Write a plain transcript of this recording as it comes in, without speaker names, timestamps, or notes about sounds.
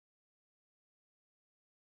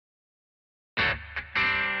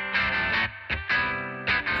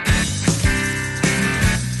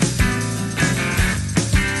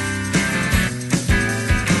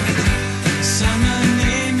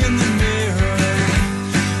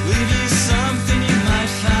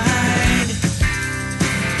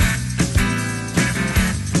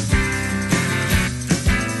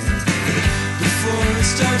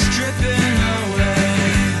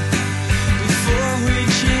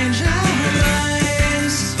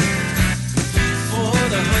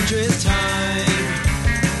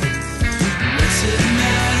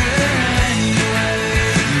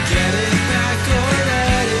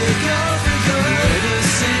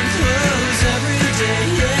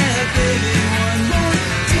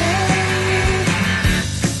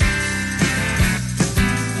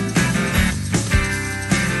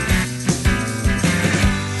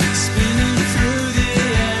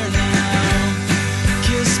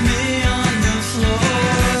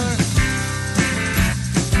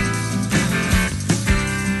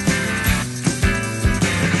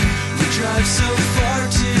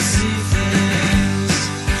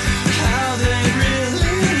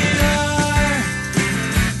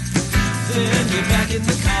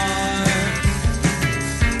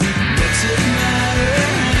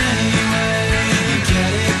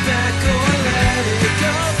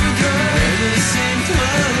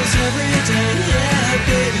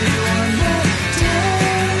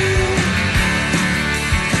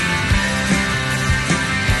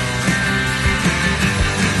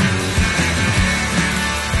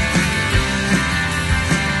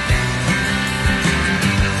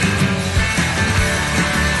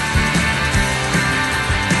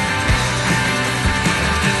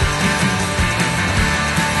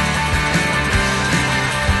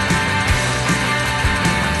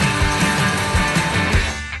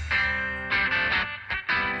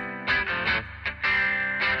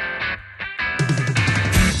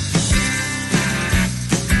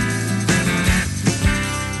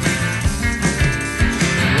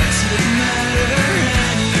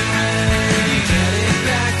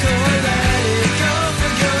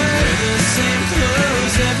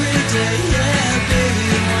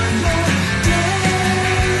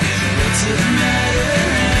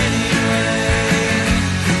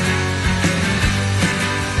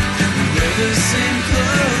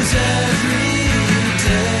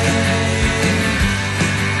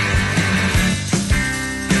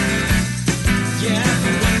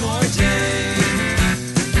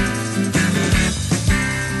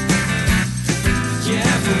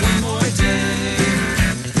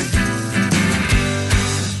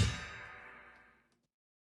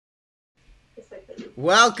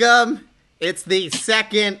Welcome. It's the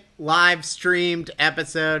second live streamed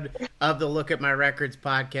episode of the Look at My Records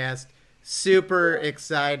podcast. Super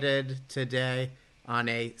excited today on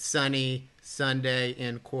a sunny Sunday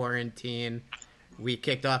in quarantine. We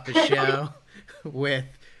kicked off the show with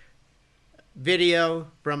video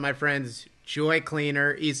from my friends Joy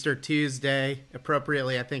Cleaner, Easter Tuesday.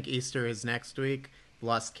 Appropriately, I think Easter is next week.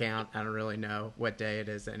 Lost count. I don't really know what day it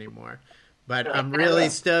is anymore. But I'm really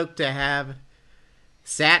stoked to have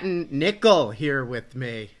Satin Nickel here with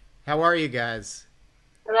me. How are you guys?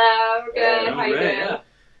 Hello, we're good. How you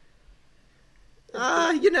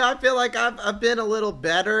doing? I feel like I've been a little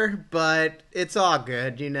better, but it's all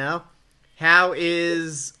good, How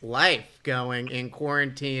is life going in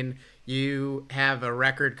quarantine? You have a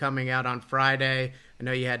record coming out on Friday. I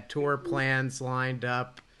know you had tour plans lined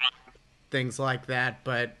up, things like that,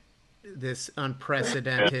 but this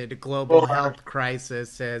unprecedented global health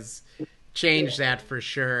crisis has changed that for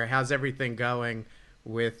sure. How's everything going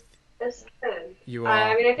with you all?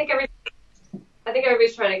 I think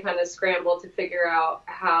everybody's trying to kind of scramble to figure out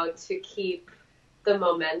how to keep the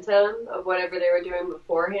momentum of whatever they were doing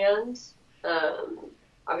beforehand.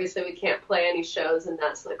 Obviously, we can't play any shows, and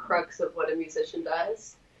that's the crux of what a musician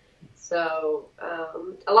does. So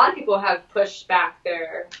a lot of people have pushed back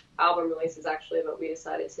their album releases, actually, but we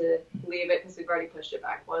decided to leave it because we've already pushed it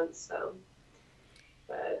back once.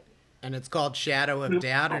 And it's called Shadow of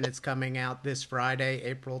Doubt, and it's coming out this Friday,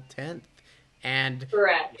 April 10th. And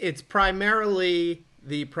correct. It's primarily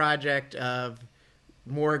the project of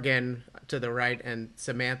Morgan to the right and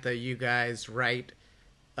Samantha. You guys write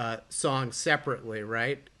songs separately,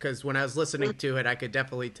 right? Because when I was listening to it, I could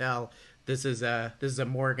definitely tell this is a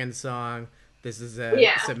Morgan song, this is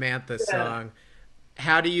a Samantha song.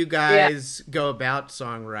 How do you guys go about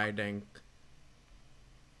songwriting?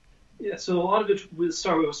 Yeah, so a lot of it we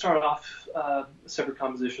start off separate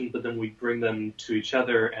compositions, but then we bring them to each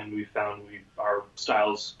other, and we found our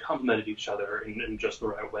styles complemented each other in just the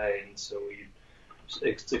right way, and so we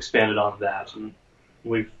expanded on that. And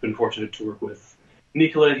we've been fortunate to work with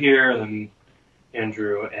Nicola here, and then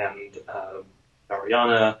Andrew and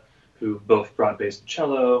Ariana, who both brought bass and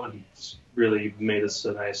cello, and it's really made this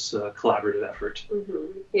a nice collaborative effort.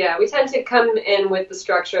 Mm-hmm. Yeah, we tend to come in with the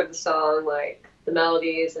structure of the song, like the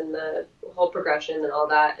melodies and the whole progression and all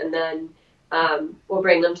that, and then we'll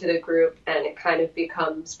bring them to the group, and it kind of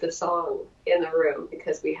becomes the song in the room,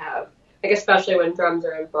 because we have, like, especially when drums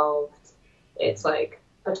are involved, it's like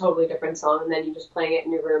a totally different song than you just playing it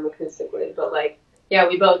in your room acoustically. But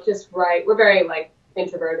we both just write. We're very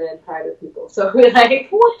introverted, private people, so we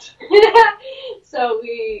so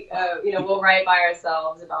we we'll write by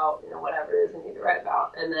ourselves about whatever it is we need to write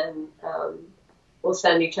about, and then we'll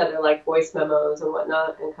send each other voice memos and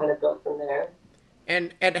whatnot, and kind of build from there.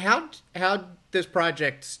 And how this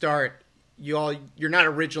project start? You're not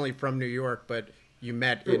originally from New York, but you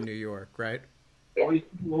met in New York, right? Yeah.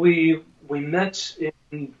 We met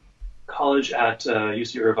in college at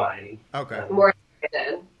UC Irvine. Okay. More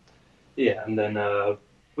than. Yeah, and then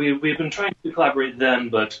we've been trying to collaborate then,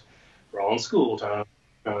 but we're all in school trying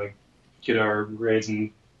to get our grades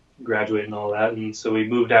and graduate and all that, and so we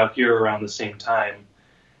moved out here around the same time,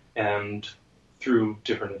 and through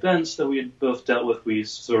different events that we had both dealt with, we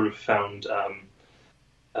sort of found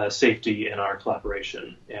safety in our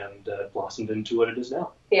collaboration, and blossomed into what it is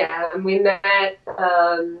now. Yeah, and we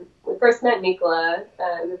first met Nicola.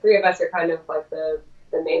 The three of us are kind of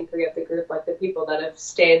the main three of the group, the people that have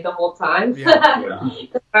stayed the whole time. Yeah.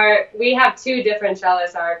 We have two different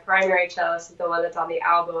cellists. Our primary cellist is the one that's on the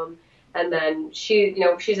album, and then she's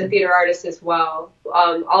a theater artist as well.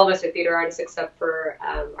 All of us are theater artists except for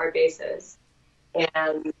our bassist,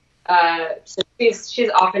 and so she's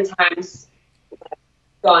oftentimes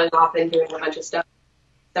going off and doing a bunch of stuff.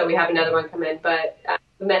 So we have another one come in, but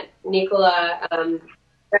we met Nicola, an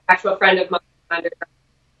actual friend of mine.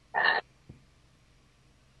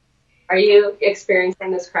 Are you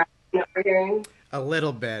experiencing this crowd that we're hearing? A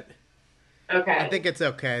little bit. Okay. I think it's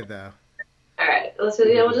okay, though. All right.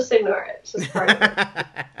 We'll just ignore it. It's just part of it.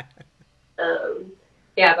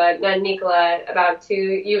 But Nicola, about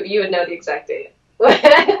you would know the exact date.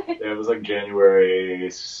 It was January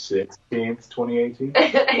 16th, 2018.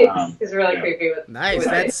 He's really creepy with.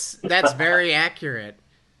 Nice. That's very accurate.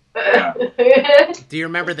 Yeah. Do you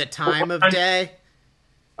remember the time of day?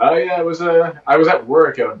 Oh yeah, I was at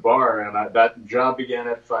work at a bar, and that job began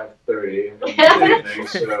at 5:30 in the evening.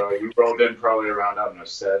 So you rolled in probably around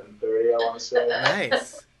 7:30. I want to say.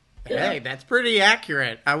 Nice. Hey, that's pretty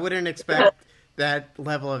accurate. I wouldn't expect that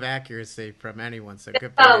level of accuracy from anyone. So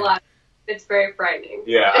good for Not a you. lot. It's very frightening.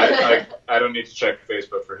 Yeah, I don't need to check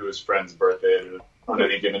Facebook for whose friend's birthday it is. on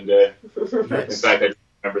any given day. In Yes. fact, I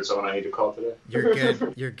remembered someone I need to call today. You're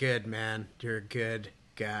good. You're good, man. You're a good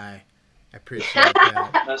guy. I appreciate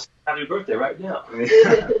that. Let's have your birthday right now.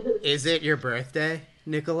 Is it your birthday,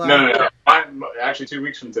 Nikolai? No. Actually, 2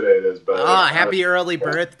 weeks from today it is. But Oh, happy early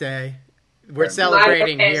birthday. We're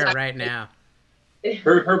celebrating birthday. here right now.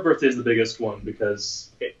 Her birthday is the biggest one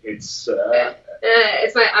because it's.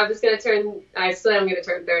 It's my. I still am gonna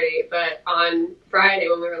turn 30, but on Friday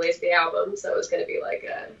when we released the album, so it was gonna be like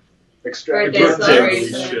a Extravagant birthday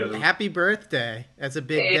celebration. Happy birthday. That's a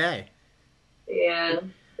big day. Yeah.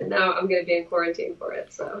 And now I'm gonna be in quarantine for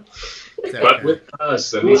it, so. It's But okay. with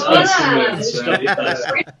us and these instruments. We're trying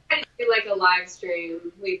to do like a live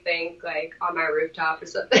stream. We think like on my rooftop or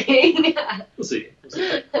something. we'll see.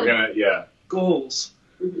 We're gonna, Goals.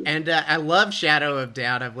 And I love Shadow of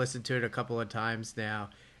Doubt. I've listened to it a couple of times now.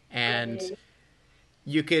 And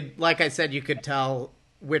you could, like I said, you could tell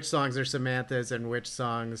which songs are Samantha's and which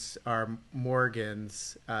songs are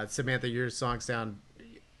Morgan's. Samantha, your songs sound,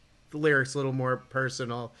 the lyrics a little more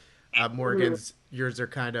personal. Morgan's, yours are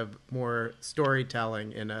kind of more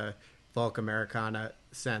storytelling in a folk Americana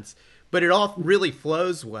sense. But it all really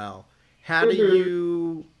flows well. How do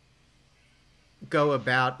you go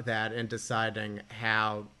about that and deciding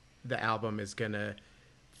how the album is going to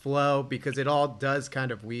flow? Because it all does kind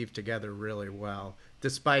of weave together really well,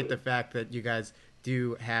 despite the fact that you guys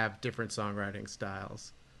do have different songwriting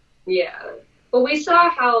styles. Yeah. Well, we saw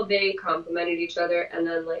how they complemented each other, and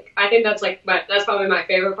then like I think that's like that's probably my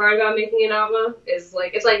favorite part about making an album is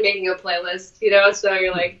like it's like making a playlist, you know. So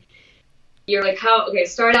you're like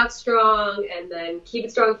start out strong and then keep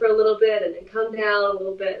it strong for a little bit and then come down a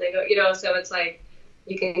little bit and then go, you know. So it's like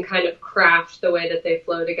you can kind of craft the way that they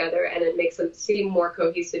flow together, and it makes them seem more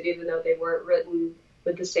cohesive, even though they weren't written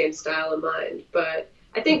with the same style in mind. But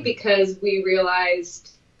I think because we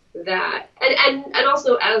realized that, and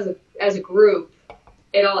also as a group,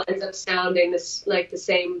 it all ends up sounding this like the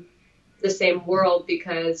same world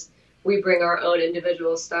because we bring our own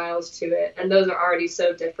individual styles to it, and those are already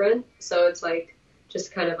so different. So it's like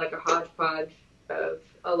just kind of like a hodgepodge of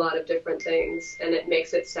a lot of different things, and it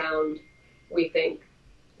makes it sound, we think,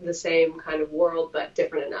 the same kind of world but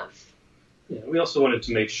different enough. Yeah, we also wanted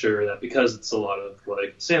to make sure that because it's a lot of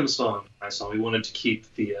like Sam's song, my song, we wanted to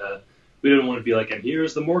keep the. We didn't want to be like, and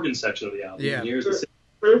here's the Morgan section of the album. Yeah. And here's the.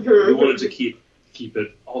 We wanted to keep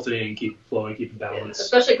it alternating, keep it flowing, keep it balanced. Yeah,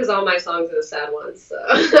 especially because all my songs are the sad ones, so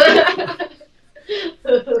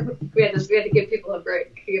we had to give people a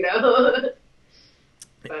break, you know.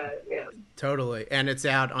 But yeah, Totally. And it's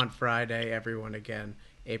out on Friday, everyone, again,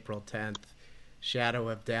 April 10th. Shadow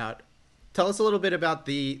of Doubt. Tell us a little bit about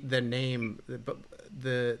the name,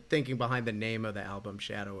 the thinking behind the name of the album,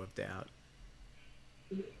 Shadow of Doubt.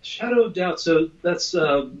 Shadow of Doubt. So that's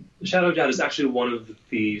Shadow of Doubt is actually one of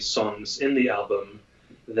the songs in the album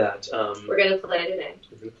that we're gonna play today.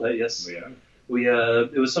 we're gonna play. Yes, Yeah.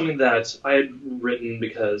 It was something that I had written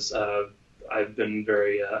because I've been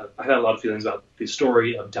very I had a lot of feelings about the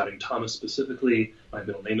story of Doubting Thomas specifically. My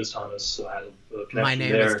middle name is Thomas, so I have a connection My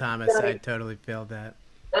name there. is Thomas. I totally feel that.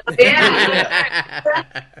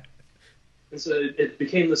 Yeah. And so it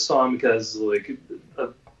became this song because like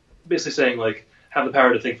basically saying like have the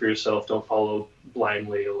power to think for yourself, don't follow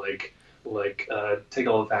blindly, take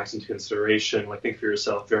all the facts into consideration, like think for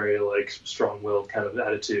yourself, very like strong-willed kind of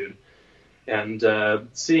attitude. And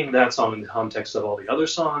seeing that song in the context of all the other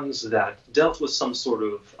songs that dealt with some sort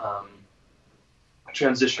of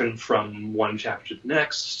transition from one chapter to the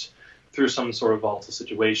next through some sort of volatile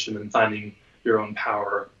situation and finding your own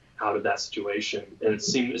power out of that situation. And it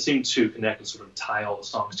seemed to connect and sort of tie all the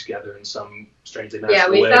songs together in some strangely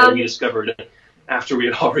magical way that we discovered after we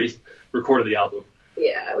had already recorded the album.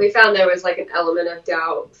 Yeah, we found there was like an element of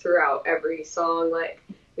doubt throughout every song. Like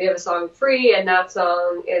we have a song Free, and that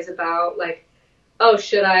song is about like, oh,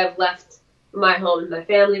 should I have left my home and my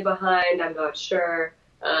family behind? I'm not sure.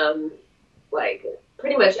 Like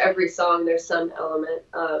pretty much every song there's some element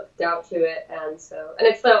of doubt to it, and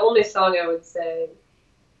it's the only song I would say.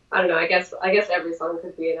 I don't know. I guess every song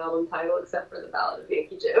could be an album title except for the Ballad of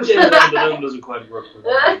Yankee Jim. Yeah, the album doesn't quite work with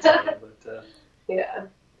that, but yeah.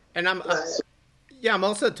 And I'm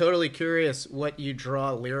also totally curious what you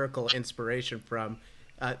draw lyrical inspiration from.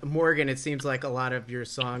 Morgan, it seems like a lot of your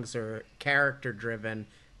songs are character driven,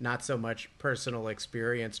 not so much personal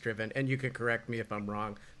experience driven. And you can correct me if I'm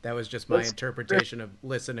wrong. That was just my interpretation of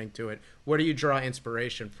listening to it. What do you draw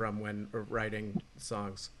inspiration from when writing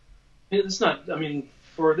songs? it's not. I mean,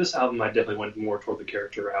 for this album, I definitely went more toward the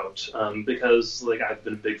character route because, like, I've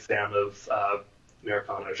been a big fan of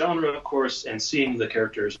Americana genre, of course, and seeing the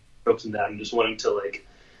characters tropes in that, and just wanting to like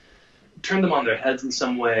turn them on their heads in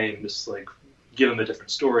some way and just like give them a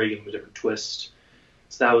different story, give them a different twist.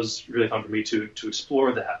 So that was really fun for me to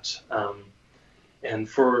explore that. And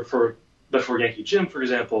for Yankee Jim, for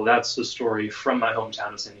example, that's the story from my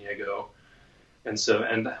hometown of San Diego. And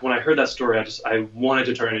when I heard that story, I wanted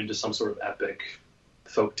to turn it into some sort of epic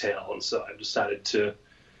folk tale. And so I decided to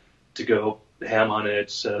go ham on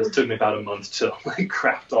it. It took me about a month to like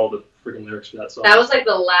craft all the freaking lyrics for that song. That was like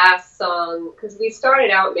the last song, because we started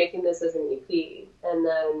out making this as an EP, and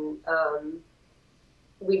then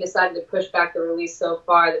we decided to push back the release so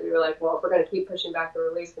far that we were like, well, if we're going to keep pushing back the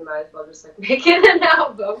release, we might as well just like make it an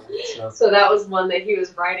album. So that was one that he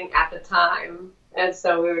was writing at the time, and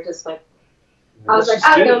so we were just like, I was like,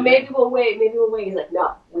 I don't know, maybe we'll wait. He's like,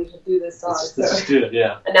 no, we should do this song. Let's do it,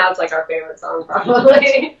 yeah. And now it's like our favorite song,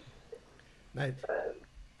 probably. Nice.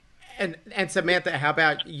 And Samantha, how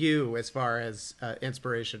about you as far as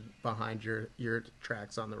inspiration behind your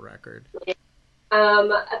tracks on the record?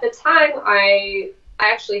 At the time, I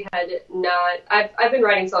actually had not. I've been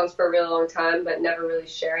writing songs for a really long time, but never really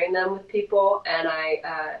sharing them with people. And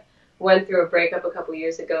I went through a breakup a couple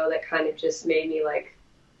years ago that kind of just made me like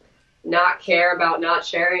not care about not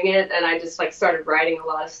sharing it, and I just like started writing a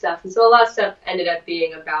lot of stuff. And so a lot of stuff ended up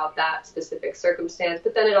being about that specific circumstance.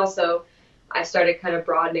 But then I started kind of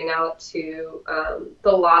broadening out to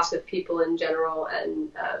the loss of people in general, and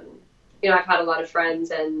I've had a lot of friends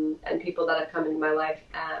and people that have come into my life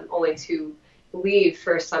only to leave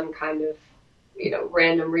for some kind of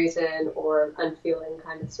random reason or unfeeling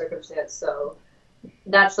kind of circumstance. So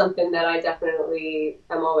that's something that I definitely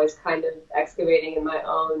am always kind of excavating in my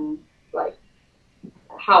own, like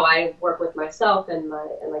how I work with myself and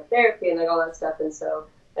like therapy and like all that stuff. And so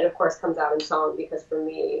it of course comes out in song, because for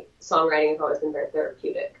me songwriting has always been very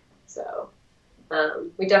therapeutic. So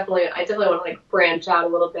I definitely want to like branch out a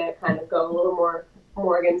little bit, kind of go a little more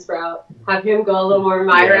Morgan's route, have him go a little more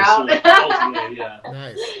my route. Ultimately, yeah.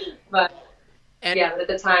 Nice. But at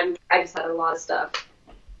the time I just had a lot of stuff.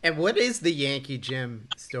 And what is the Yankee Jim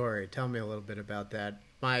story? Tell me a little bit about that.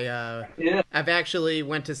 I've actually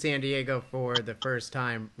went to San Diego for the first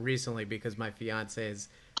time recently because my fiance's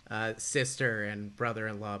sister and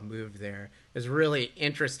brother-in-law moved there. It was a really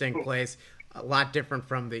interesting place, a lot different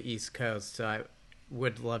from the East Coast. So I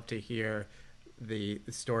would love to hear the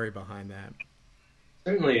story behind that.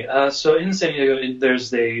 Certainly. So in San Diego, there's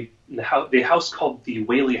the house called the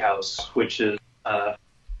Whaley House, which is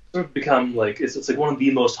sort of become like it's like one of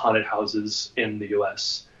the most haunted houses in the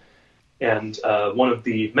U.S. And one of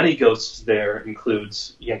the many ghosts there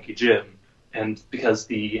includes Yankee Jim. And because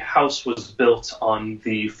the house was built on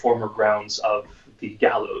the former grounds of the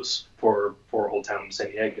gallows for Old Town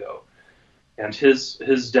San Diego, and his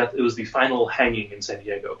death, it was the final hanging in San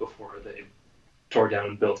Diego before they tore down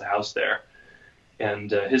and built a house there.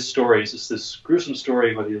 And his story is just this gruesome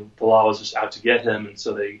story where the law was just out to get him, and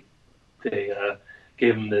so they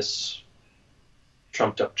gave him this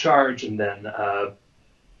trumped up charge, and then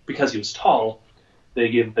because he was tall,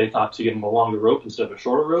 they thought to give him a longer rope instead of a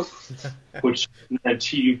shorter rope, which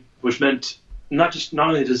meant not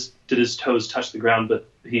only did his toes touch the ground, but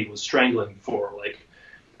he was strangling for like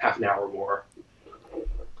half an hour or more,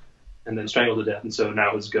 and then strangled to death. And so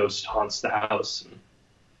now his ghost haunts the house. And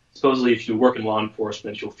supposedly, if you work in law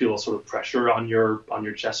enforcement, you'll feel a sort of pressure on your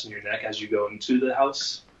chest and your neck as you go into the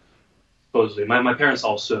house. Supposedly, my parents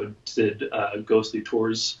also did ghostly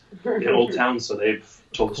tours in Old Town, so they've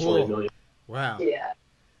told the story a million. Wow. Yeah.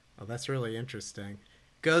 Oh, that's really interesting.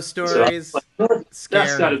 Ghost stories. Scary.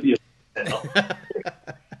 That's got to be a tale.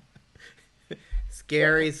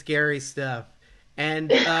 Scary stuff.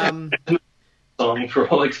 And song for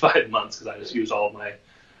like 5 months because I just used all my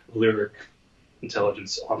lyric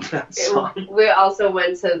intelligence on that song. We also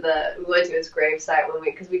went to his gravesite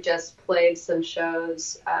because we just played some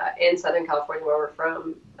shows in Southern California where we're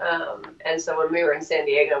from, and so when we were in San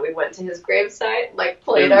Diego, we went to his gravesite, like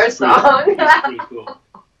played our song. Pretty cool.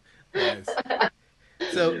 Nice.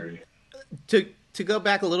 So to go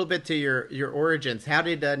back a little bit to your origins, how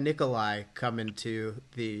did Nikolai come into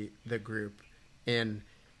the group in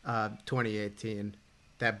 2018?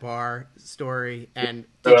 That bar story, and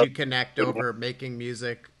did you connect over making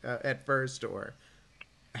music at first, or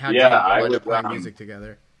how did you end up playing music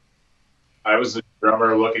together? I was a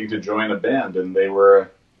drummer looking to join a band, and they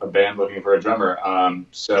were a band looking for a drummer.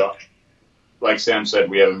 So, like Sam said,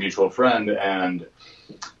 we have a mutual friend, and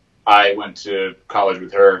I went to college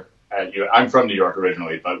with her. I'm from New York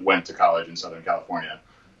originally, but went to college in Southern California.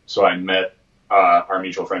 So I met our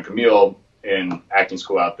mutual friend Camille in acting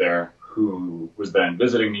school out there, who was then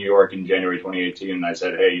visiting New York in January 2018, and I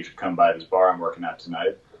said, hey, you should come by this bar I'm working at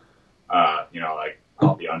tonight.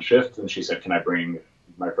 I'll be on shift. And she said, can I bring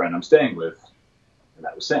my friend I'm staying with? And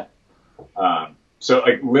that was Sam. So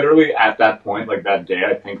like literally at that point, like that day,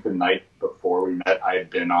 I think the night before we met, I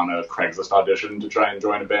had been on a Craigslist audition to try and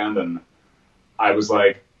join a band. And I was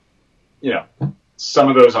like, you know, some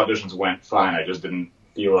of those auditions went fine. I just didn't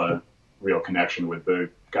feel a real connection with the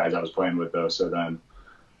guys I was playing with though. So then,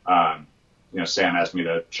 you know, Sam asked me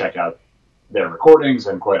to check out their recordings,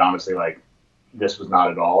 and quite honestly, like, this was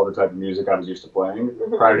not at all the type of music I was used to playing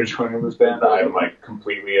prior to joining this band. I have like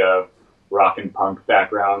completely a rock and punk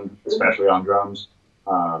background, especially on drums.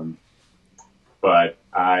 But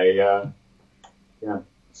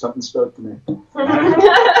something spoke to me.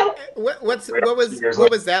 What was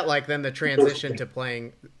that like then, the transition to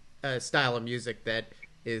playing a style of music that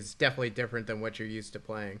is definitely different than what you're used to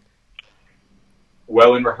playing?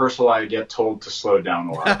 Well, in rehearsal, I get told to slow down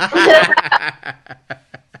a lot.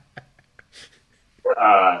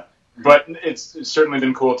 But it's certainly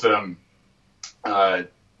been cool to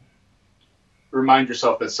remind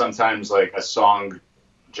yourself that sometimes like a song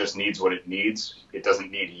just needs what it needs. It doesn't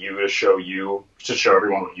need you to show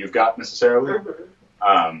everyone what you've got necessarily.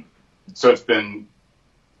 So it's been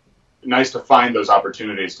nice to find those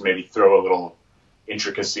opportunities to maybe throw a little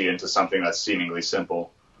intricacy into something that's seemingly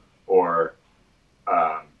simple, or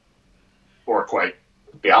quite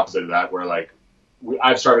the opposite of that, where like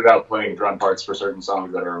I've started out playing drum parts for certain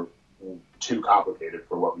songs that are too complicated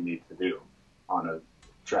for what we need to do on a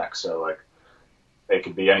track. So like it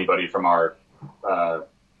could be anybody from our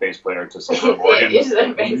bass player to someone Morgan. Usually our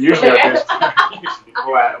bass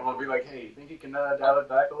player. We'll be like, hey, you think you can dial it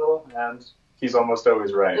back a little? And he's almost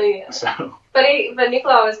always right. Yeah. So. But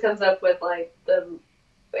Nicola always comes up with like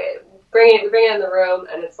bring it in the room,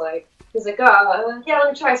 and it's like he's like, oh yeah,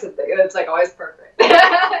 let me try something, and it's like always perfect.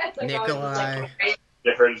 It's like Nikolai.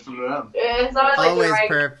 You heard it from them. It's always like always the right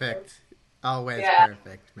perfect. Always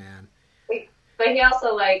perfect, man. But he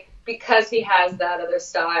also, like, because he has that other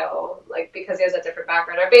style, like, because he has that different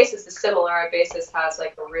background, our bassist is similar. Our bassist has,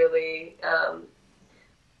 like, a really, I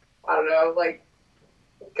don't know, like,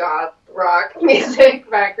 goth rock music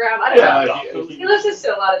background. I don't know. He listens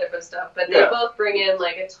to a lot of different stuff, but they both bring in,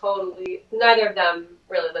 like, neither of them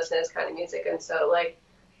really listen to this kind of music, and so, like,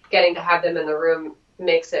 getting to have them in the room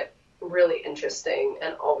makes it really interesting,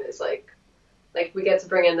 and always, like we get to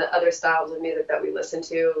bring in the other styles of music that we listen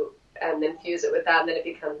to and then fuse it with that, and then it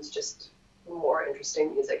becomes just more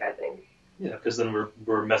interesting music, I think. Yeah, because then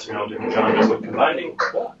we're messing around with different genres, like combining.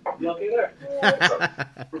 Oh, you okay there?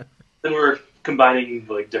 Then we're combining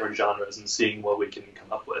like different genres and seeing what we can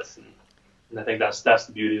come up with, and I think that's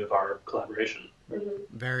the beauty of our collaboration.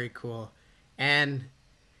 Mm-hmm. Very cool. And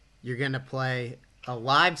you're gonna play a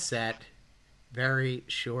live set very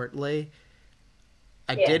shortly.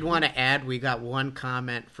 I did want to add, we got one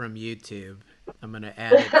comment from YouTube. I'm going to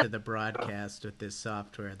add it to the broadcast with this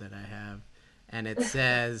software that I have. And it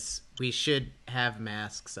says we should have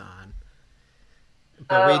masks on.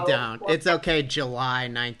 But we don't. It's okay, July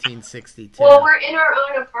 1962. Well, we're in our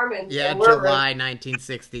own apartments. Yeah, July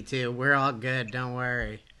 1962. We're all good, don't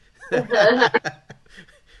worry.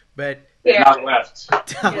 But not left.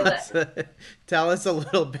 Tell us a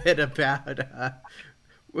little bit about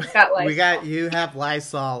you have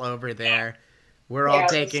Lysol over there. We're all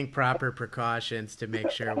taking proper precautions to make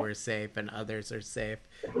sure we're safe and others are safe.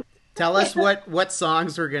 Tell us what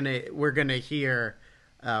songs we're gonna hear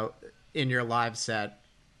in your live set.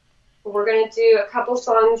 We're gonna do a couple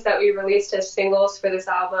songs that we released as singles for this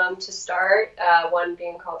album to start. One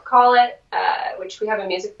being called "Call It," which we have a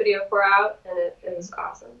music video for out, and it is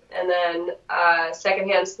awesome. And then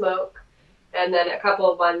 "Secondhand Smoke," and then a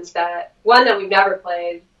couple of one that we've never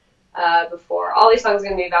played before. All these songs are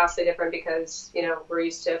going to be vastly different because, you know, we're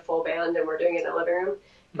used to a full band and we're doing it in the living room.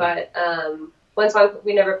 But one song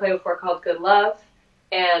we never played before called "Good Love,"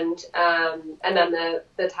 and then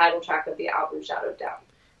the title track of the album, "Shadow of Doubt."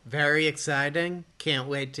 Very exciting. Can't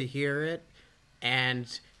wait to hear it.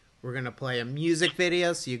 And we're going to play a music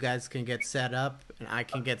video so you guys can get set up, and I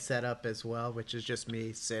can get set up as well, which is just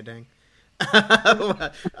me sitting.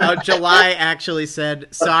 July actually said,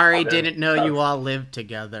 sorry, didn't know you all lived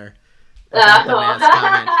together.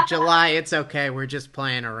 July, it's okay. We're just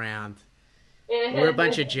playing around. We're a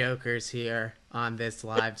bunch of jokers here on this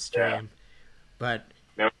live stream. But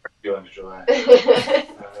no feelings, July.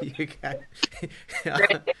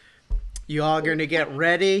 You all going to get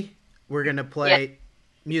ready. We're going to play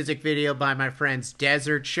music video by my friends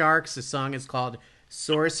Desert Sharks. The song is called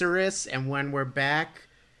 "Sorceress." And when we're back,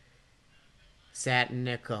 Satin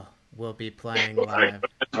Nickel will be playing live.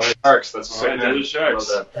 Sharks, that's Desert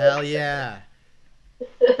Sharks. Hell yeah.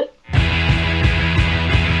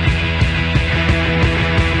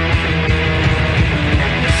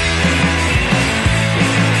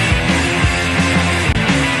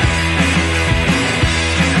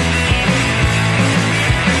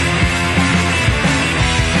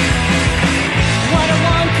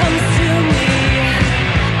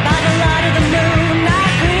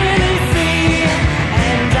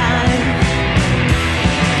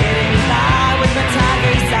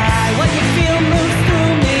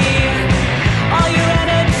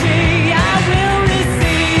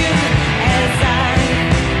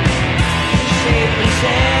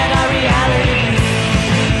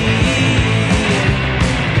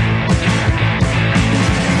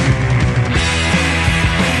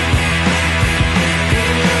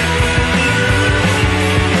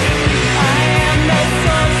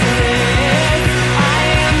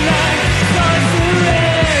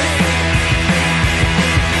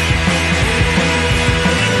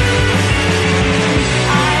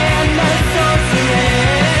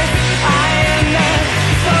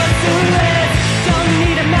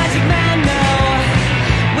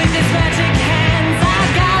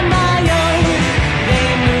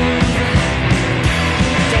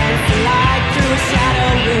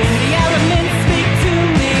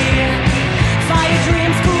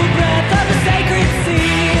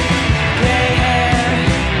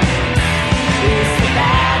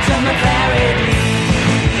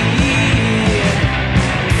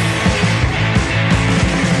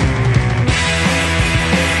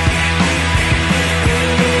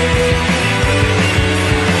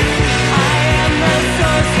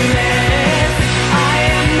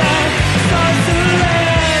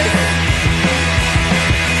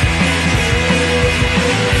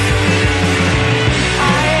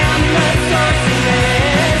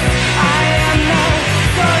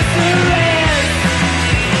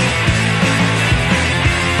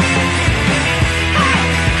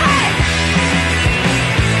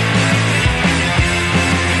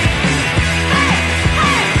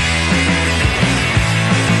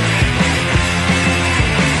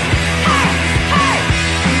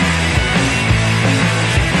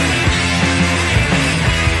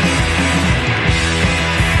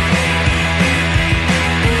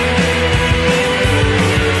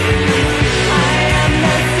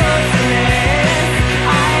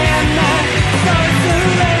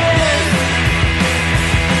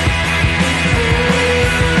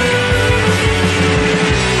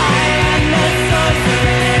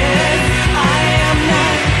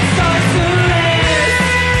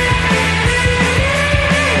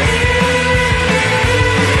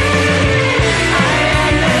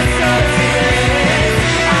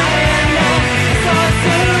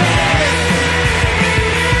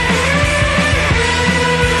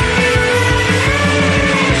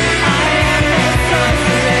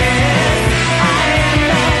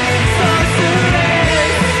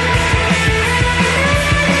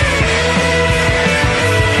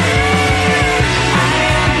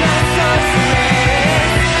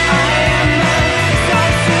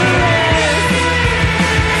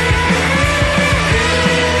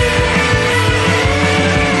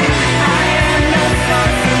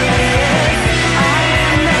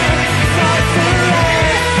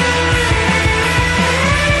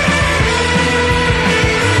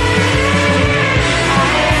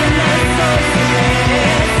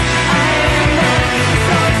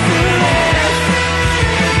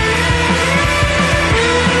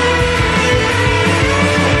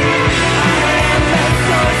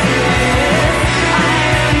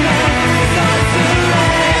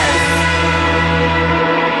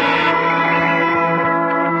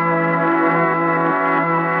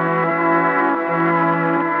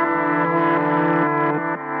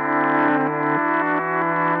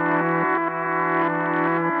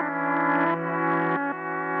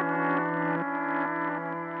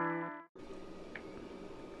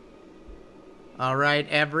 All right,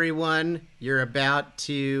 everyone, you're about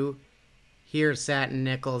to hear Satin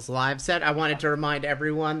Nickel's live set. I wanted to remind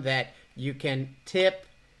everyone that you can tip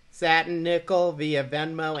Satin Nickel via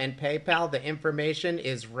Venmo and PayPal. The information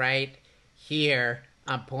is right here.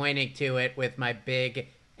 I'm pointing to it with my big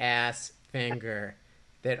ass finger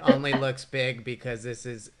that only looks big because this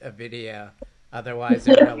is a video. Otherwise,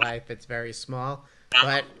 in real life, it's very small.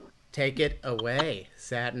 But take it away,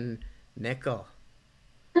 Satin Nickel.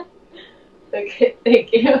 Okay,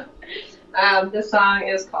 thank you. The song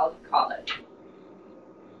is called Call It.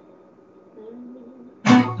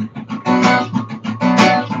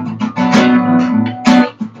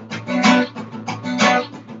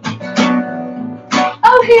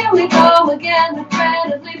 Oh, here we go again, the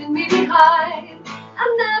threat of leaving me behind.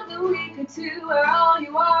 Another week or two where all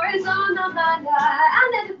you are is on my mind. I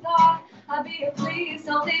never thought I'd be a please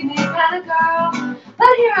don't leave me kind of girl. But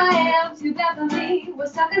here I am, too bad for me. We're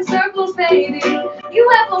stuck in circles, baby.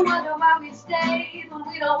 You ever wonder why we stayed when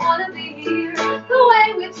we don't want to be here? The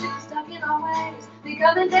way we're too stuck in our ways,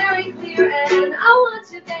 becoming very clear. And I want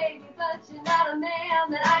you, baby, but you're not a man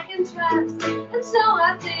that I can trust. And so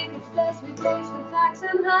I think it's best we face the facts.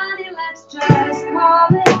 And honey, let's just call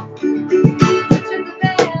it. Took the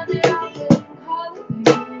bandit off and call it,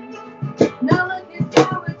 baby. Not looking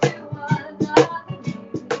forward to another day.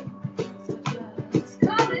 So just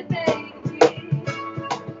call it, baby.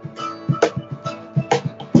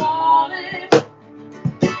 Call it.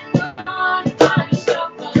 Find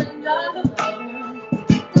yourself another lover.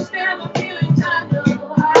 Don't spare my feelings, I know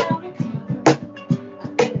I'll recover.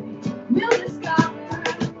 We'll discover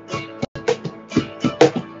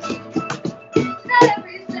that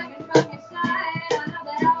every second from your side, I know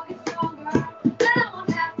that I'll get stronger. That I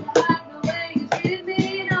won't have to hide the way you treated me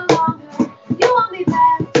no longer. You want me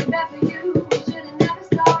back, too bad for you. We should have never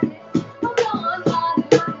started. Oh, go on, honey,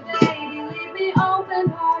 baby, leave me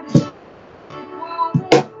open-hearted. Call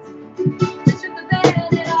it. Just strip the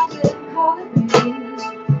bandit off and call it, baby.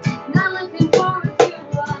 Not looking forward to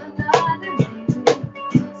another day.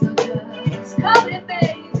 So just call it,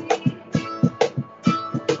 baby.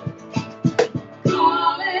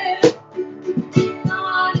 Call it. Go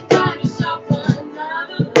on and find yourself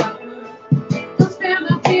another lover. Don't spare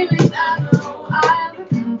my feelings, I know I'll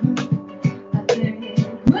recover. I think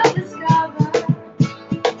we'll discover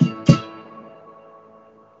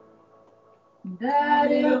that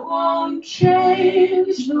it won't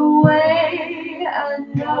change the way I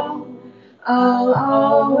know I'll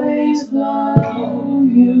always love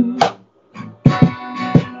you.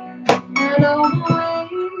 And all the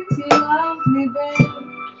ways you love me, babe,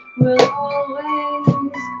 will always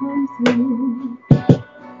come through.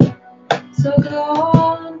 So go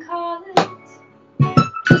on, call it.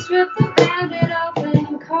 Just rip the bandit off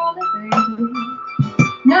and call it, baby.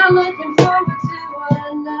 Not looking forward to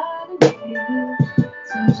another day.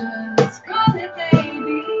 So just call it,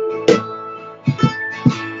 baby.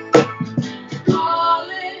 Call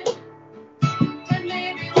it. And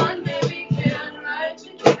maybe one day we can write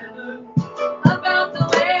together about the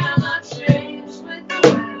way our love changed with the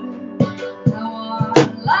weather. How our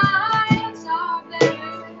lives are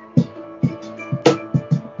better.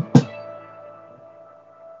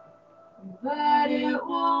 But it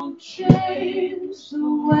won't change the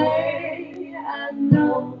way I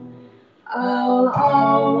know I'll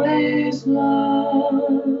always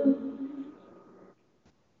love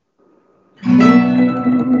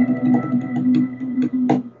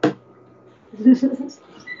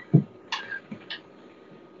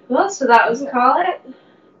Well, so that was Call It.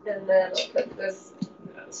 And then I'll put this.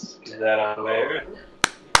 Let's get that on there.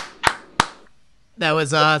 That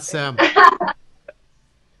was awesome.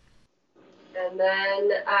 And then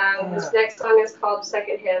this next song is called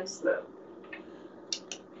Secondhand Smoke.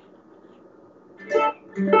 Oh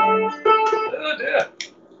dear.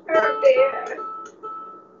 Oh dear.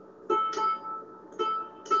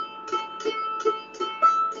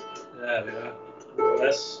 There we are.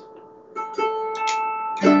 Yes.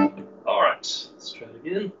 All right. Let's try it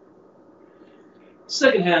again.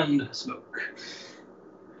 Secondhand Smoke.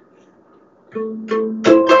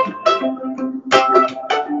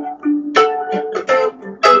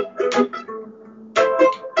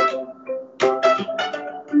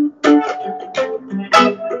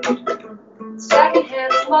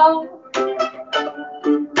 Secondhand smoke.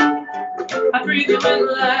 I breathe you in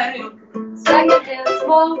like. Secondhand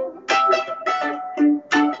smoke.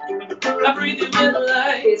 I breathe you in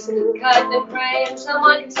like. Kissing and cutting and praying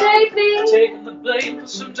someone can save me. Taking the blame for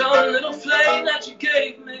some dumb little flame that you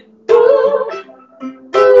gave me. Ooh,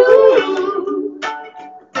 ooh,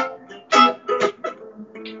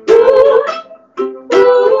 ooh,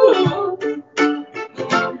 ooh.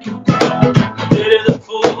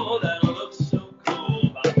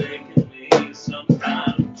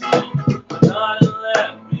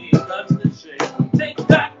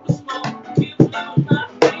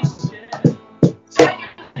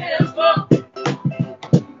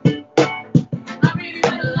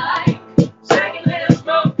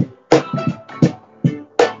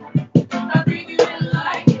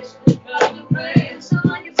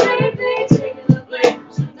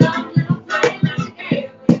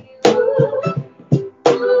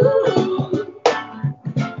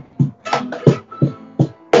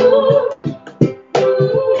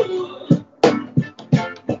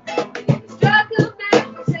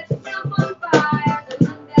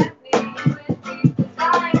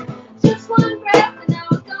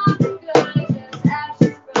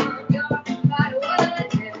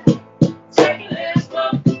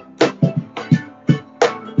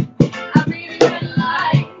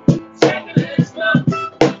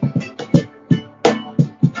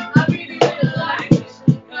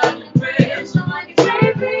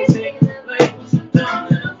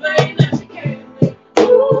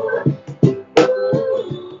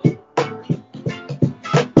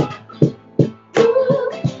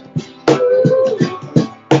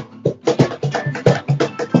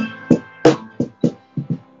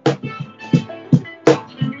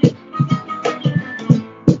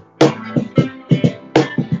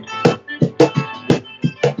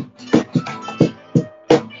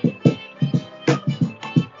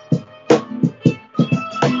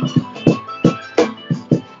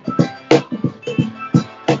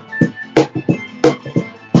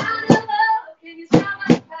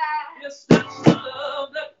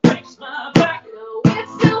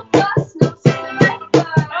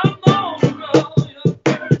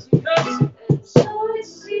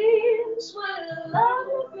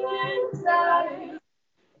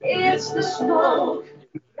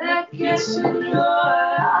 lost in your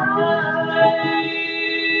eyes.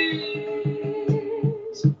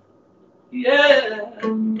 Yeah.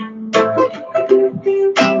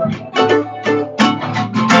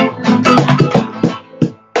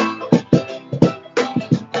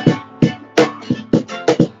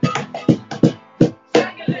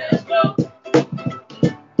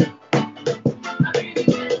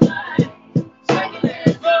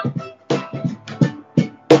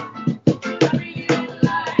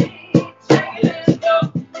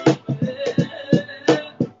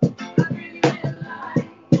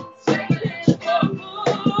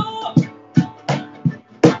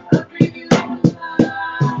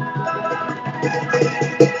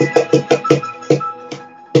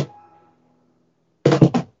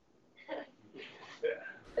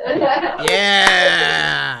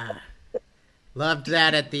 Yeah. Loved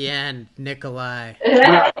that at the end, Nikolai.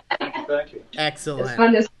 Thank you. Excellent. It's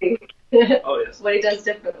fun to see Oh, yes. what he does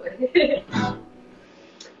differently.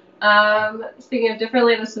 Speaking of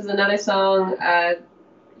differently, this is another song,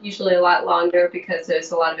 usually a lot longer because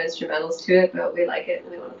there's a lot of instrumentals to it, but we like it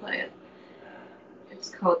and we want to play it. It's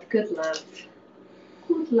called Good Love.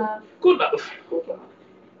 Good Love. Good love. Good Love.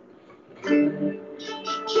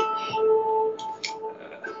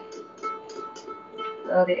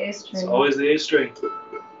 Oh, the A string. It's always the A string.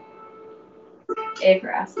 A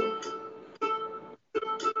for acid.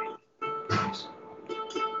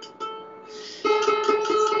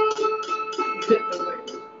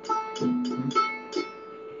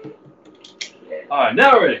 All right,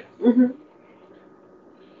 now we're ready. Mm-hmm.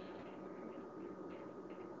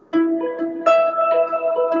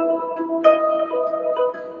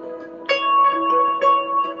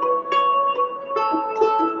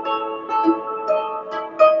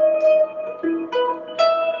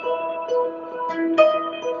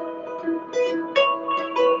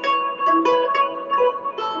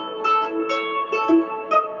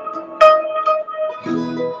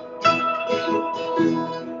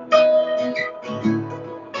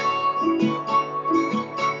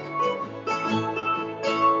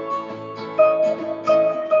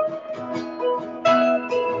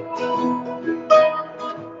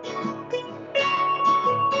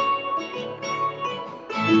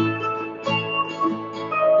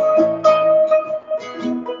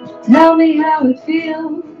 Tell me how it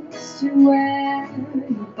feels to wear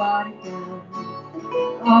your body down.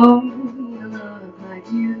 Oh, you look like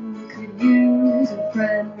you could use a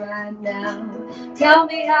friend right now. Tell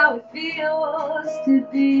me how it feels to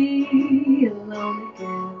be alone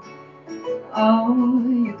again. Oh,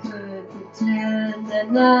 you could pretend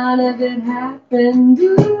that none of it happened.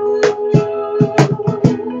 Ooh.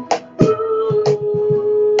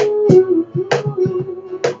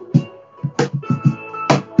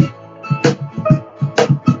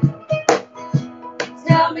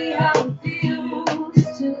 Tell me how it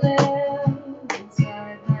feels to live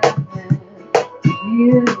inside that head.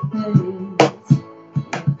 Hear the things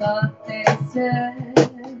you thought they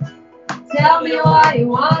said. Tell me why you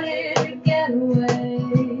wanted to get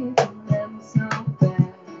away from them so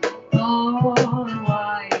bad. Oh, and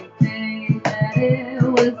why you think that it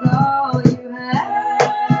was all you had.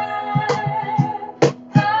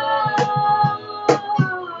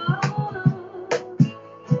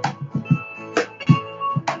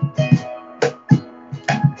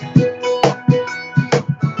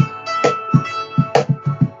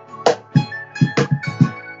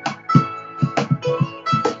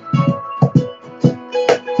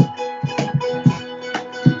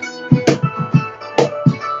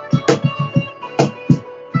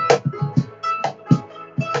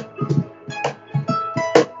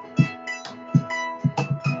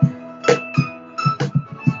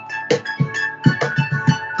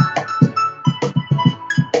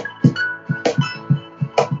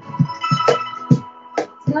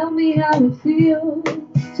 Tell me how it feels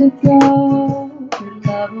to throw your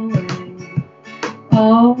love away.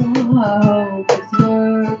 Oh, I hope it's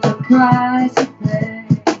worth the price to pay.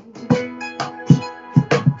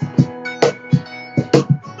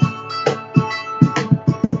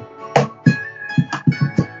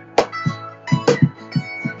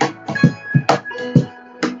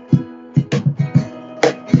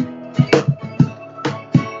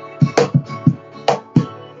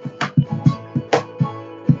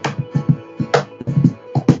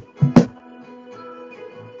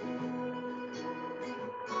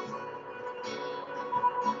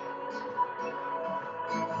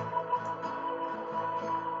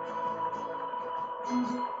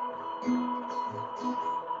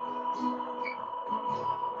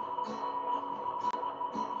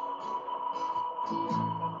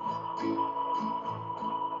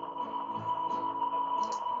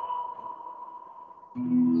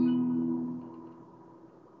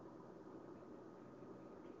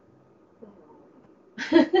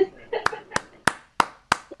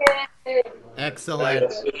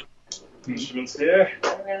 Excellent. Instruments here.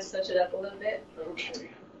 I'm going to switch it up a little bit. Okay.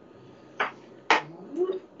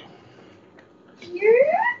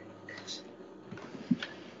 Yeah.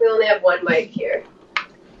 We only have one mic here,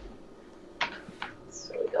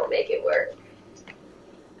 so we don't make it work.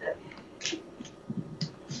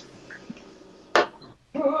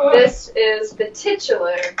 This is the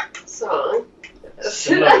titular song.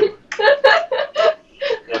 That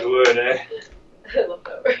word, eh? I love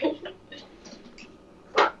that word.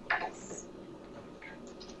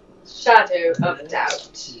 Shadow of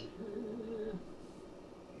Doubt.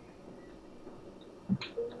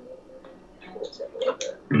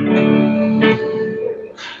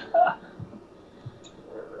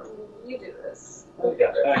 You do this. I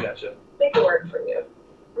gotcha. Make it work for you.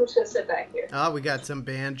 I'm just gonna sit back here. Oh, we got some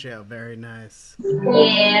banjo. Very nice.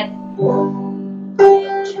 Yeah.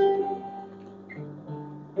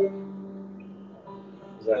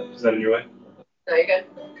 Is that in your way? No, you're good.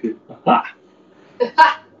 Good. Aha!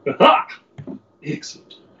 Aha!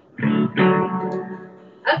 Excellent.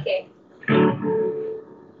 Okay.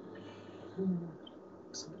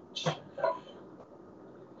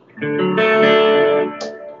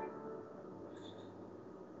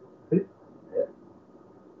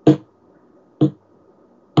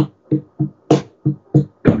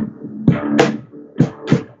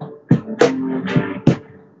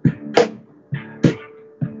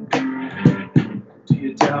 Do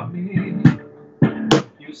you doubt me?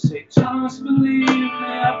 You say, just believe me,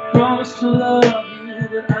 I promise to love you,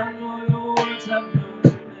 but I know your words have no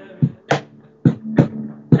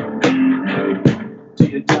merit. Do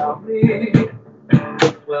you doubt me?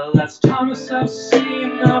 Well, that's Thomas I've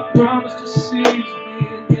seen, I promise to see me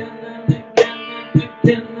again and again and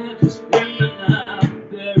again, and just when I'm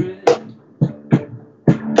buried.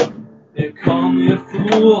 They call me a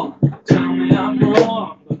fool, tell me I'm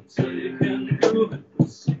wrong, but until you can prove it, we'll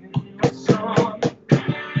sing your song.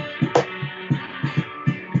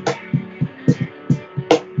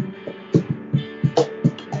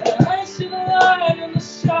 I see the light in the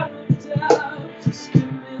shadow of doubt. Just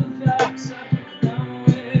give me the facts, I can find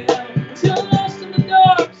a way out. Until I'm lost in the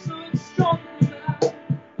dark, so it's stronger without.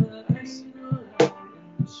 But I see the light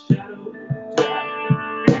in the shadow of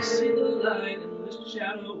doubt. I see the light in the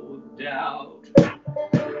shadow of doubt.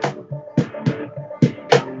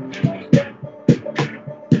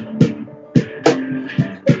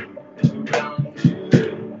 Around you,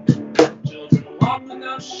 children walk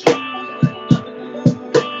without shoes, with nothing to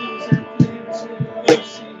lose, and cling to the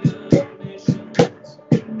mercy of nations.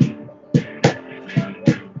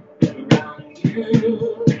 Around you,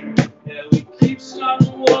 yeah, we keep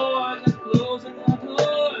starting wars and closing our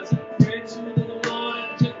doors, and pray to the Lord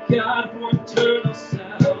and to God for eternal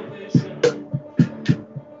salvation.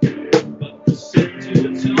 But the sin to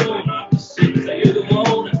atone are the sins that you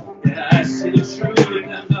own. Yeah, I see the truth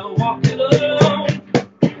and I walk it alone.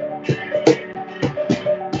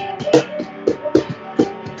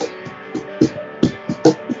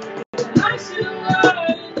 I see the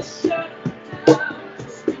light in the shadow of doubt.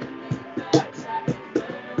 Just give me the facts, I can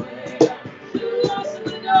find a way out. You're lost in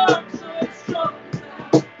the dark, so it's strong now.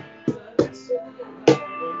 But I see the light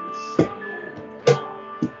in the shadow of doubt.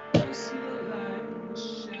 I see the light in the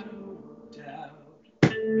shadow of doubt.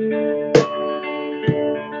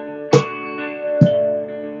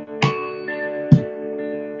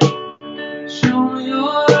 Show me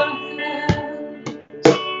your hand,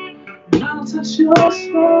 and I'll touch your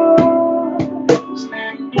scars.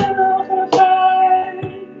 And I'll provide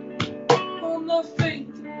on the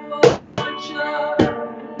faith of my child.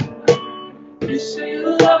 You say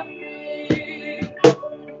you love me,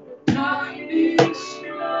 now I need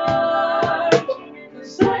smart,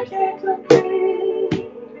 'cause I can't compete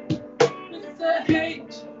with the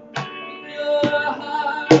hate in your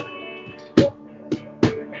heart.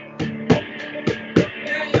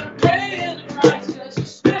 Yeah, you're paying the price, 'cause you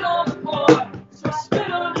spit on the poor, so spit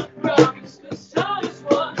on the promise, 'cause Thomas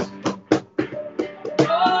was. Oh,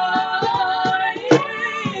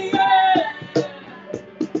 yeah.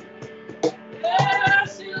 Yeah, I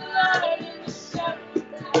see the light in the shadow of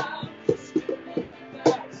doubt. Just give me the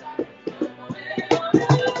facts, I can find my way out.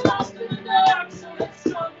 I'm lost in the dark, so it's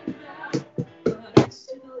stronger now. But I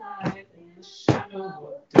see the light in the shadow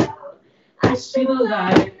of doubt. I see the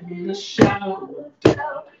light in the shadow of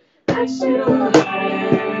doubt. I see the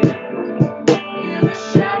light in the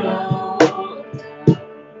shadow of doubt.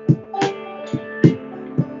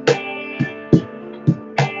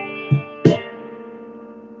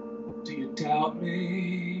 Do you doubt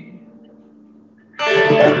me?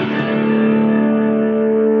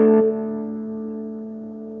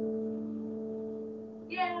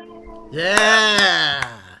 Yeah. Yeah.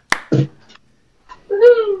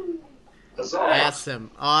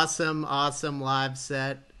 awesome live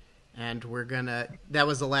set. And that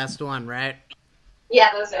was the last one, right? Yeah,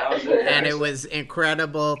 that was it. And it was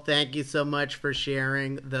incredible. Thank you so much for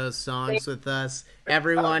sharing those songs with us.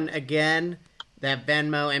 Everyone, again, that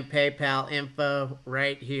Venmo and PayPal info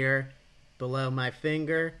right here below my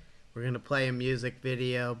finger. We're going to play a music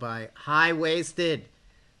video by High Waisted.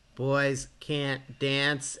 Boys Can't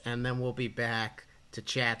Dance, and then we'll be back to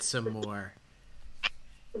chat some more.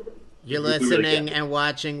 You're listening and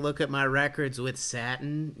watching Look at My Records with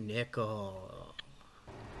Satin Nickel.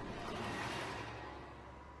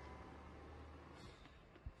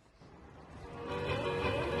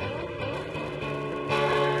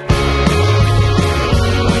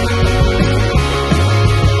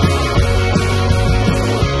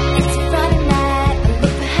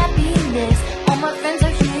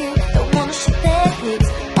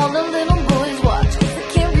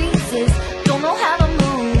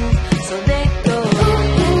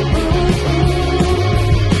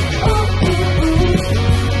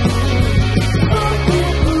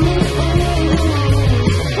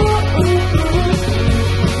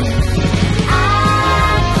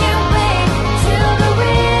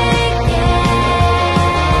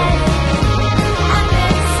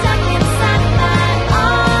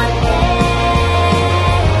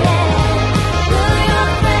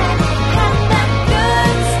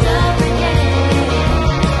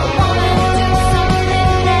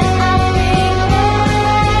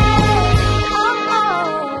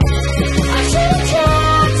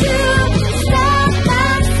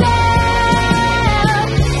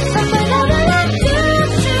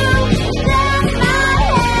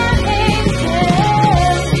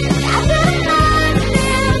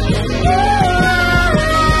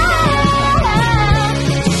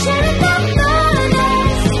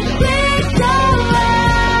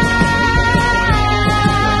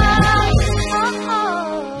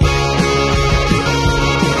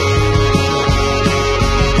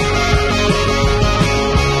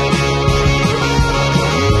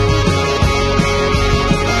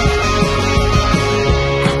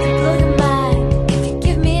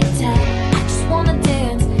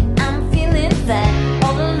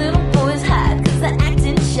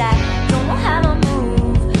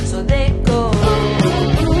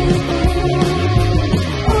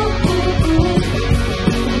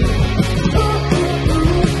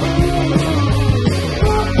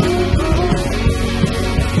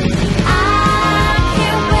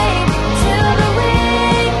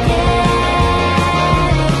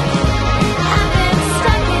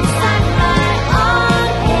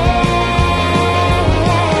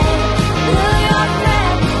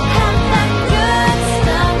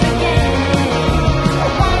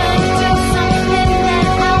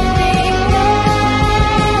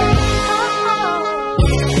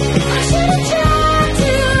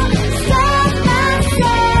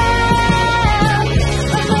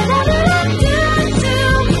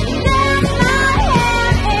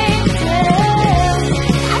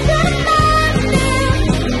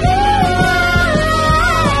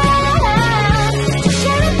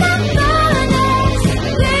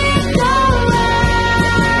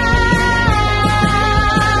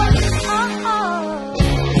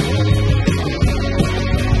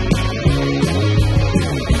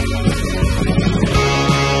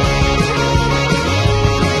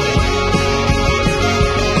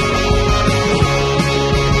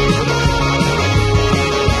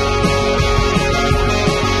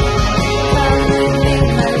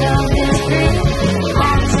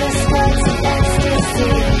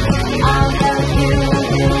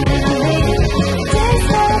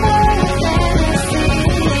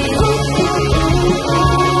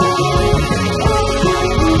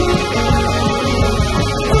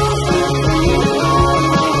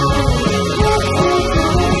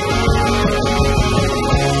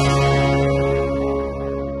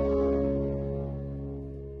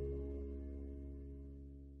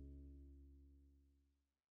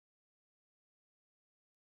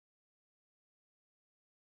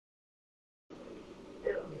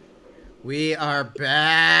 We are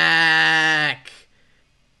back.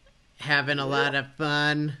 Having a lot of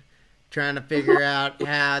fun trying to figure out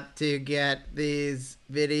how to get these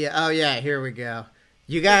video. Oh yeah, here we go.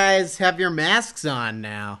 You guys have your masks on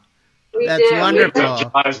now. That's do.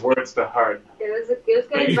 wonderful. Eyes words to heart. It was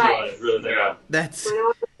good advice. Yeah. That's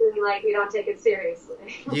We don't take it seriously.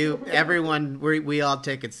 everyone. We all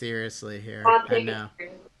take it seriously here. I'll I take know.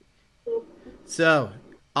 it seriously. So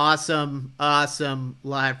awesome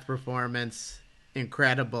live performance,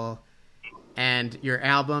 incredible. And your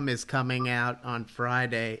album is coming out on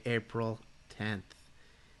Friday, April 10th.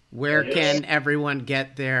 Where Yes. can everyone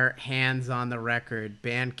get their hands on the record?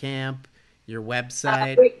 Bandcamp, your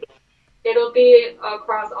website? It'll be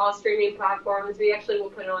across all streaming platforms. We actually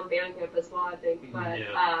will put it on Bandcamp as well, I think. But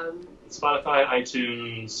Yeah. Spotify,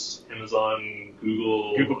 iTunes, Amazon,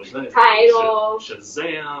 Google Play, Tidal.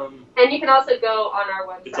 Shazam. And you can also go on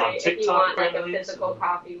our It's on website if you TikTok, want like a apparently, physical so-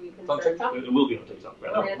 copy. We can It's on send. TikTok? It will be on TikTok,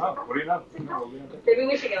 right? Oh, Yeah. wow. What do you know? No, we'll be on TikTok. Maybe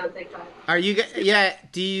we should get on TikTok. Are you? Yeah.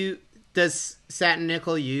 Does Satin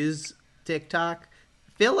Nickel use TikTok?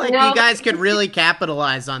 I feel like No. you guys could really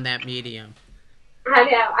capitalize on that medium. I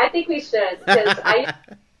know. I think we should because I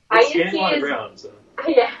It's used to gaining a lot of use ground, so.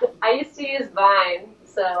 I used to use Vine,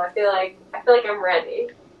 so I feel like I'm ready.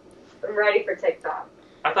 I'm ready for TikTok.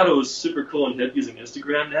 I thought it was super cool and hip using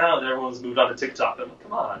Instagram now, and everyone's moved on to TikTok. I'm like,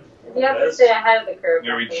 come on. You have to Yes. stay ahead of the curve.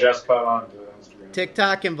 Yeah, I we think. just caught on to Instagram.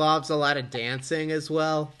 TikTok involves a lot of dancing as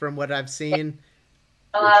well, from what I've seen.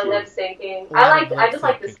 A lot of True. lip syncing. A lot of I just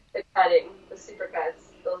like lip-syncing. the cutting, the super cuts.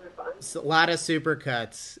 Those are fun. It's a lot of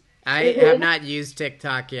supercuts. I Mhm. have not used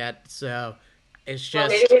TikTok yet, so it's Well,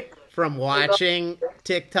 just maybe from watching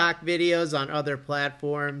TikTok videos on other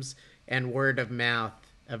platforms and word of mouth.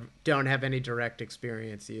 I don't have any direct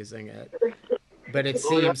experience using it, but it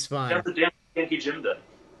Well, seems fun. That's the damn Yankee Jim then.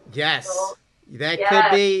 Yes, that Yes.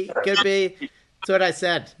 could be. That's what I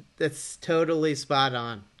said. That's totally spot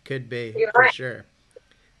on. Could be You're for right. sure.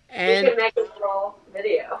 we And can make a little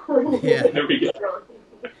video. Yeah. There we go.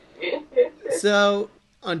 so,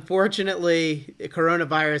 unfortunately,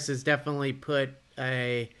 coronavirus has definitely put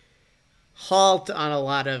a halt on a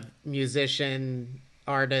lot of musician,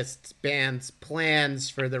 artists, bands' plans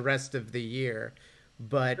for the rest of the year.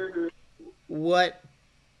 But what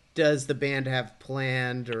does the band have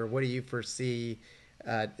planned, or what do you foresee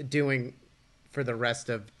doing for the rest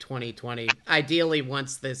of 2020? Ideally,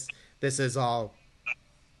 once this is all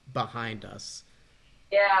behind us.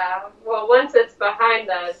 Yeah, well, once it's behind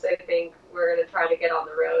us, I think we're going to try to get on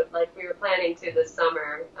the road like we were planning to this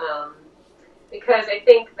summer. Because I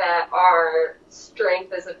think that our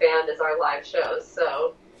strength as a band is our live shows.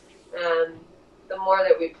 So the more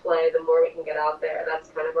that we play, the more we can get out there. That's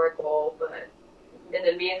kind of our goal. But in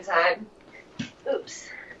the meantime, oops,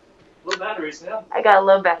 Low batteries, yeah. I got a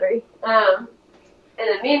low battery. In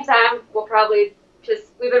the meantime, we'll probably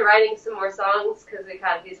we've been writing some more songs because we've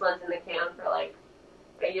had these ones in the can for like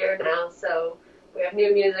a year now. So we have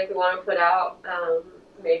new music we want to put out.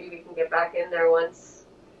 Maybe we can get back in there once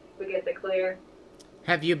we get the clear.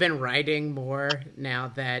 Have you been writing more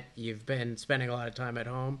now that you've been spending a lot of time at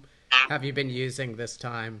home? Have you been using this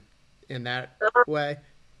time in that way?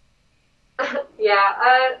 Yeah,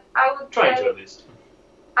 I would Trying say to at least.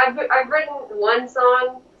 I've written one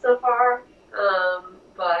song so far,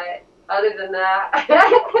 but other than that,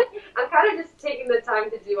 I'm kind of just taking the time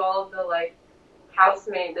to do all of the like house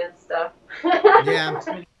maintenance stuff. Yeah.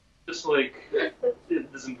 Just like, this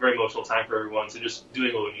is a very emotional time for everyone, so just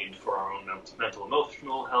doing what we need for our own mental,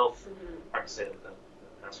 emotional health. Hard to say that with that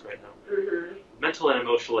mask right now. Mm-hmm. Mental and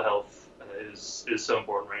emotional health is so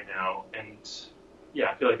important right now, and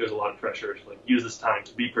yeah, I feel like there's a lot of pressure to like use this time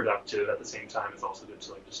to be productive. At the same time, it's also good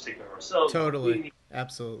to like just take care of ourselves. Totally.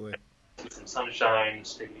 Absolutely. Get some sunshine,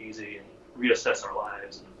 just take it easy, and reassess our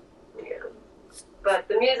lives. Yeah. But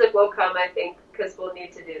the music will come, I think, because we'll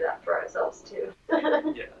need to do that for ourselves too.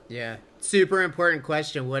 Yeah. Yeah. Super important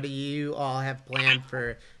question. What do you all have planned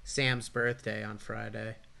for Sam's birthday on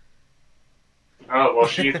Friday? Oh, well,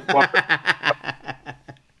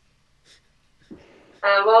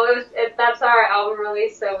 Well, that's our album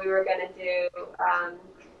release, so we were gonna do.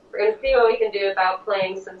 We're gonna see what we can do about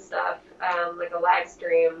playing some stuff, like a live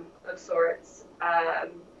stream of sorts.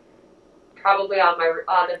 Probably on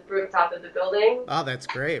the rooftop of the building. Oh, that's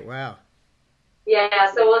great. Wow.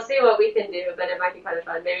 Yeah, so we'll see what we can do, but it might be kind of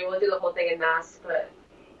fun. Maybe we'll do the whole thing in masks, but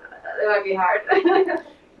it might be hard. We'll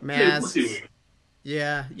Masks. see.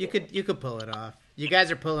 Yeah, you could pull it off. You guys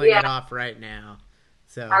are pulling it Yeah. off right now.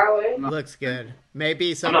 So Are we? looks good.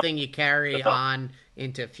 Maybe something you carry on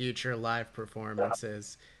into future live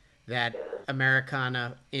performances. That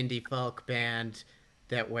Americana indie folk band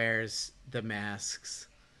that wears the masks.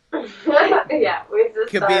 Yeah, we just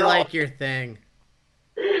Could be like your thing.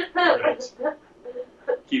 Right.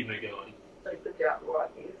 Keeping it going. like the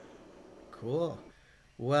Jabberwockies. Cool.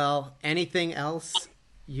 Well, anything else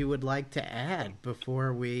you would like to add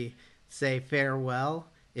before we say farewell?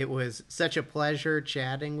 It was such a pleasure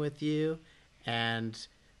chatting with you and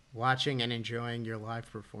watching and enjoying your live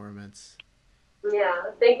performance. Yeah,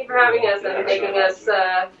 thank you for having us and making us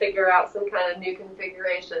figure out some kind of new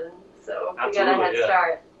configuration. So we got a Absolutely, head yeah.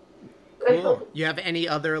 start. Cool. You have any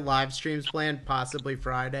other live streams planned, possibly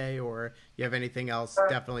Friday, or you have anything else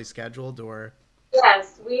definitely scheduled, or?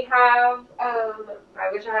 Yes, we have.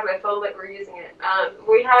 I wish I had my phone, but we're using it.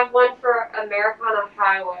 We have one for Americana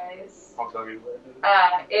Highways. I'll tell you later.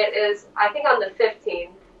 It is, I think, on the 15th,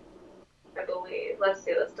 I believe. Let's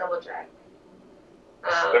see. Let's double check.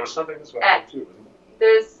 There was something this way too, wasn't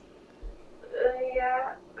There's,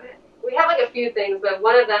 yeah, we have like a few things, but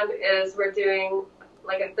one of them is we're doing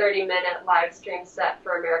like a 30-minute live stream set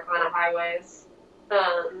for Americana Highways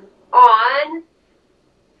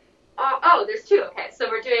there's two. Okay, so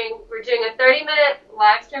we're doing a 30-minute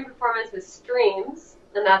live stream performance with streams,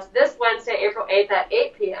 and that's this Wednesday, April 8th at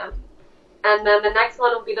 8 p.m. And then the next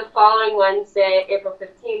one will be the following Wednesday, April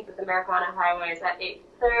 15th, with Americana Highways at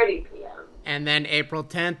 8:30 p.m. And then April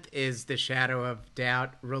 10th is The Shadow of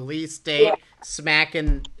Doubt release date,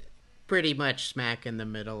 pretty much smack in the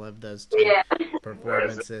middle of those two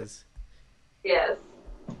performances. Yes.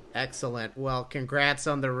 Excellent. Well, congrats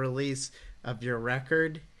on the release of your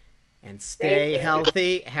record, and stay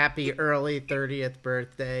healthy. Happy early 30th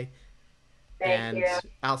birthday. Thank you.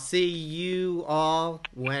 I'll see you all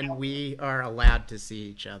when we are allowed to see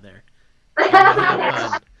each other. Have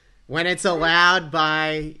fun. When it's allowed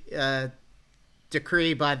by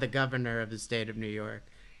decree by the governor of the state of New York,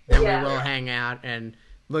 then we will hang out, and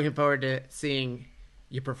looking forward to seeing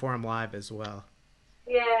you perform live as well.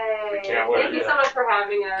 Yay! Thank you so much for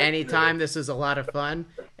having us. Anytime. This is a lot of fun.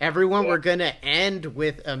 Everyone, we're going to end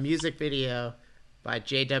with a music video by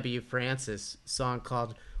J.W. Francis, song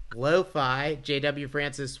called Lo-Fi. J.W.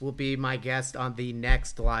 Francis will be my guest on the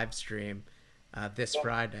next live stream this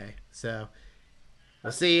Friday. So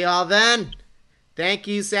we'll see you all then. Thank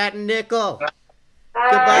you, Satin Nickel. Bye.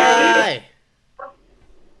 Goodbye.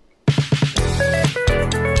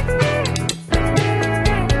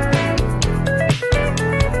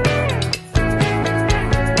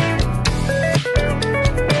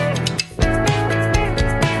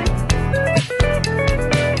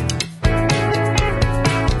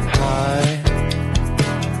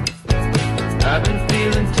 I've been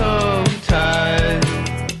feeling tongue-tied.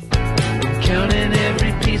 I'm counting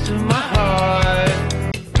every piece of my heart,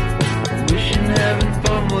 wishing having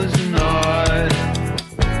fun was an art.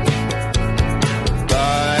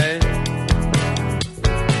 But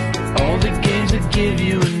all the games that give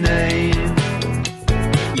you